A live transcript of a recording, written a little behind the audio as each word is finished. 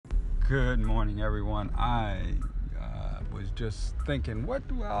Good morning, everyone. I was just thinking, what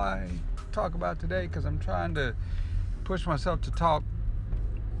do I talk about today? Because I'm trying to push myself to talk,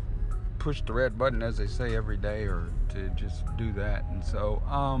 push the red button, as they say, every day, or to just do that. And so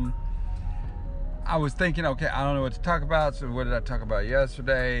I was thinking, okay, I don't know what to talk about. So what did I talk about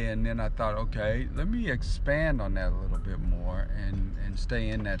yesterday? And then I thought, okay, let me expand on that a little bit more and stay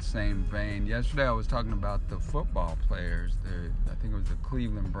in that same vein. Yesterday I was talking about the football players. I think it was the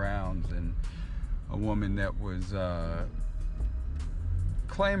Cleveland Browns, and a woman that was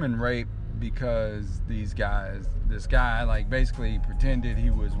claiming rape because this guy like basically pretended he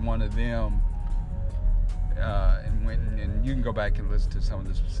was one of them, and went, and you can go back and listen to some of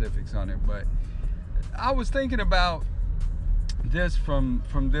the specifics on it. But I was thinking about this from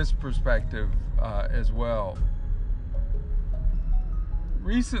this perspective as well.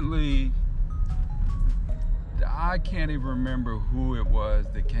 Recently, I can't even remember who it was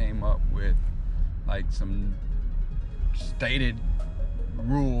that came up with like some stated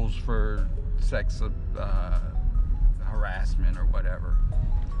rules for sex harassment or whatever.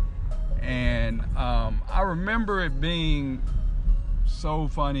 And I remember it being so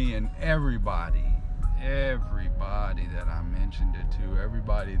funny, and everybody that I mentioned it to,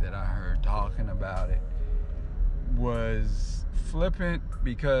 everybody that I heard talking about it was flippant,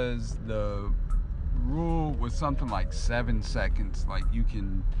 because the rule was something like 7 seconds. Like, you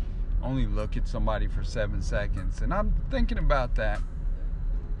can only look at somebody for 7 seconds. And I'm thinking about that,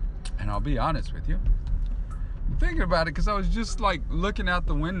 and I'll be honest with you, I'm thinking about it because I was just like looking out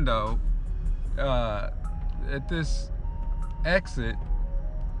the window at this exit,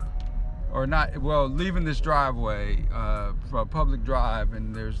 or not, well, leaving this driveway for a public drive,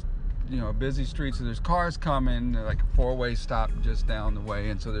 and there's, a busy street, so there's cars coming, like a four-way stop just down the way,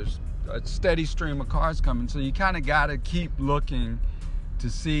 and so there's a steady stream of cars coming, so you kind of got to keep looking to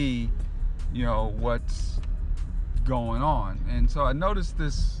see, what's going on. And so I noticed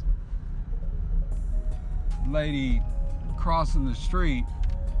this lady crossing the street,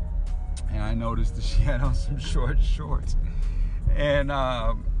 and I noticed that she had on some short shorts. And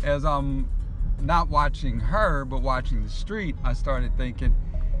as I'm not watching her, but watching the street, I started thinking,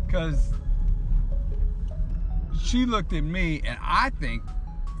 because she looked at me, and I think,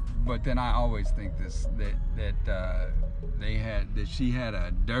 but then I always think this, that she had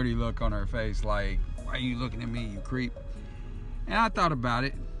a dirty look on her face, like, why are you looking at me, you creep? And I thought about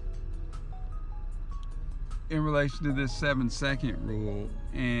it in relation to this 7-second rule,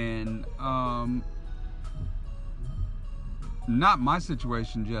 and not my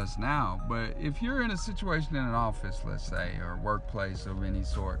situation just now, but if you're in a situation in an office, let's say, or workplace of any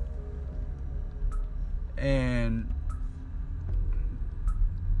sort, and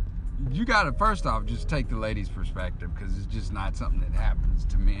you got to first off just take the lady's perspective, because it's just not something that happens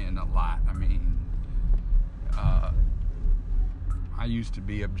to men a lot. I mean, I used to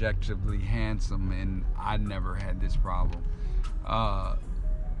be objectively handsome, and I never had this problem.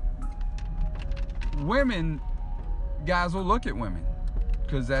 Guys will look at women,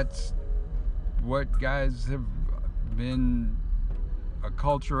 because that's what guys have been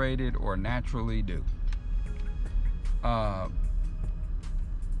acculturated or naturally do.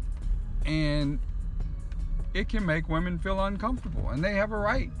 And it can make women feel uncomfortable, and they have a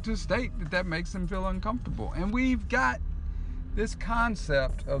right to state that makes them feel uncomfortable. And we've got this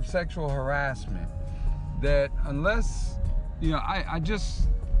concept of sexual harassment that, unless, I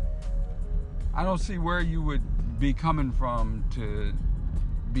don't see where you would be coming from to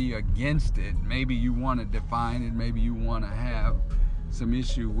be against it. Maybe you want to define it, maybe you want to have some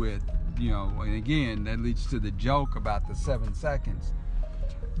issue with, and again, that leads to the joke about the 7 seconds.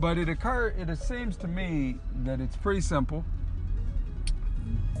 But it seems to me that it's pretty simple.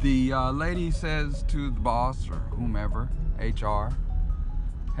 The lady says to the boss or whomever, HR,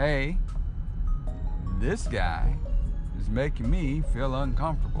 hey, this guy is making me feel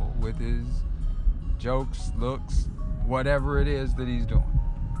uncomfortable with his jokes, looks, whatever it is that he's doing.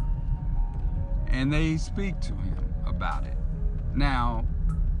 And they speak to him about it. Now,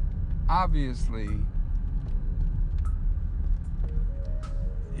 obviously,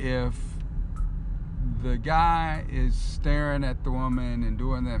 if the guy is staring at the woman and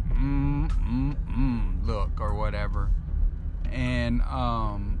doing that look or whatever, and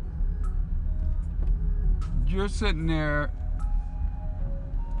you're sitting there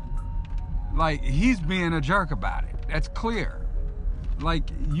like, he's being a jerk about it. That's clear. Like,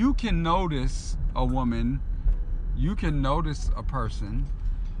 you can notice a woman, you can notice a person,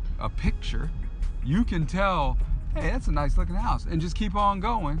 a picture, you can tell, hey, that's a nice looking house, and just keep on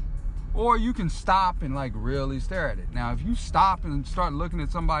going. Or you can stop and like really stare at it. Now, if you stop and start looking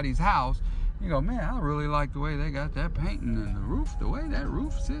at somebody's house, you go, man, I really like the way they got that painting and the roof, the way that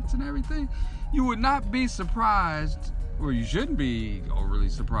roof sits and everything. You would not be surprised, or you shouldn't be overly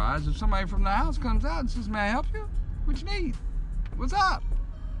surprised, if somebody from the house comes out and says, may I help you? What you need? What's up?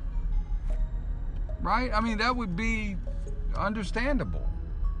 Right? I mean, that would be understandable,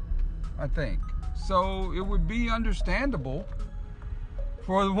 I think. So it would be understandable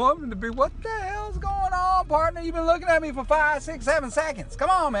for the woman to be, what the hell's going on, partner? You've been looking at me for 5, 6, 7 seconds.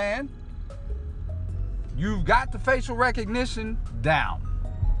 Come on, man. You've got the facial recognition down.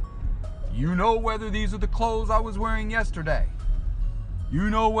 You know whether these are the clothes I was wearing yesterday. You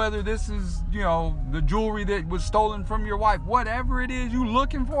know whether this is, the jewelry that was stolen from your wife. Whatever it is you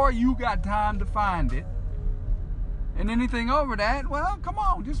looking for, you got time to find it. And anything over that, well, come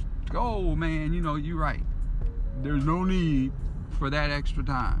on, just go, man. You're right. There's no need for that extra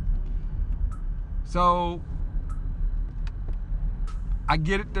time. So, I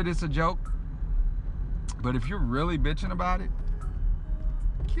get it that it's a joke. But if you're really bitching about it,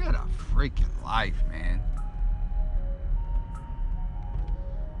 get a freaking life, man.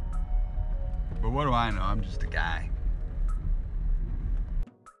 But what do I know? I'm just a guy.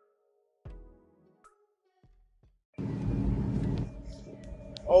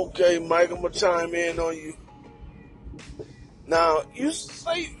 Okay, Mike, I'm gonna chime in on you. Now, you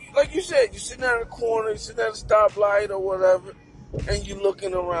say, like you said, you're sitting at a corner, you're sitting at a stoplight or whatever, and you're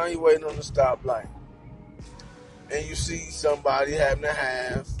looking around, you're waiting on the stoplight. And you see somebody having to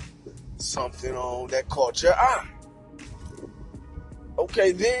have something on that caught your eye.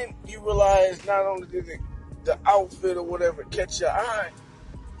 Okay, then you realize not only did the outfit or whatever catch your eye,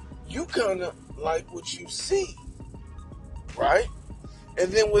 you kind of like what you see, right? And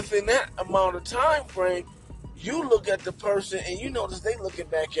then within that amount of time frame, you look at the person and you notice they looking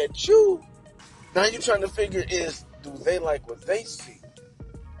back at you. Now you're trying to figure do they like what they see?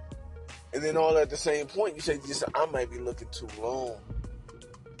 And then all at the same point, you say, I might be looking too long.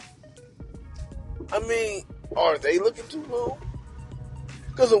 I mean, are they looking too long?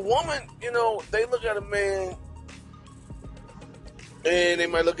 Because a woman, they look at a man and they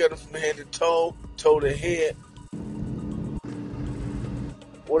might look at him from head to toe to head,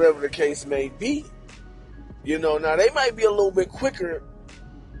 whatever the case may be. Now they might be a little bit quicker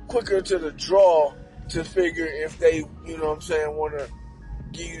to the draw to figure if they, want to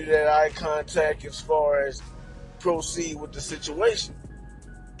give you that eye contact as far as proceed with the situation.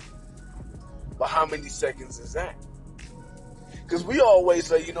 But how many seconds is that? Because we always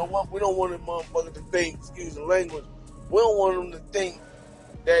say, you know what, we don't want them motherfuckers to think, excuse the language, we don't want them to think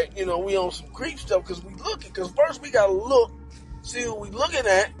that, we on some creep stuff because we looking. Because first we got to look, see what we looking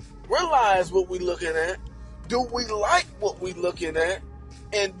at, realize what we looking at, do we like what we looking at,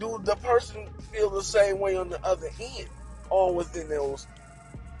 and do the person feel the same way on the other end, all within those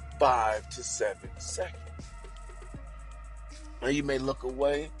 5 to 7 seconds. Now you may look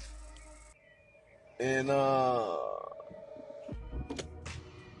away and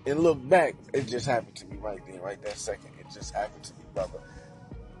look back. It just happened to me right there, right that second. It just happened to me, brother.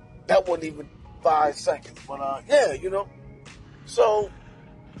 That wasn't even 5 seconds, but So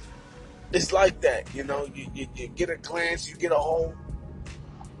it's like that, you get a glance, you get a whole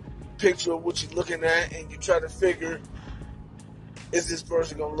picture of what you're looking at, and you try to figure, is this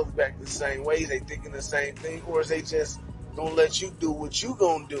person going to look back the same way? Is they thinking the same thing? Or is they just going to let you do what you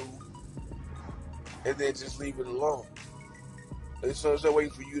going to do and then just leave it alone? And so they're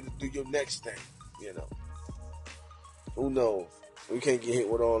waiting for you to do your next thing, Who knows? We can't get hit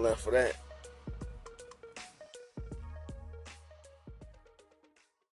with all that for that.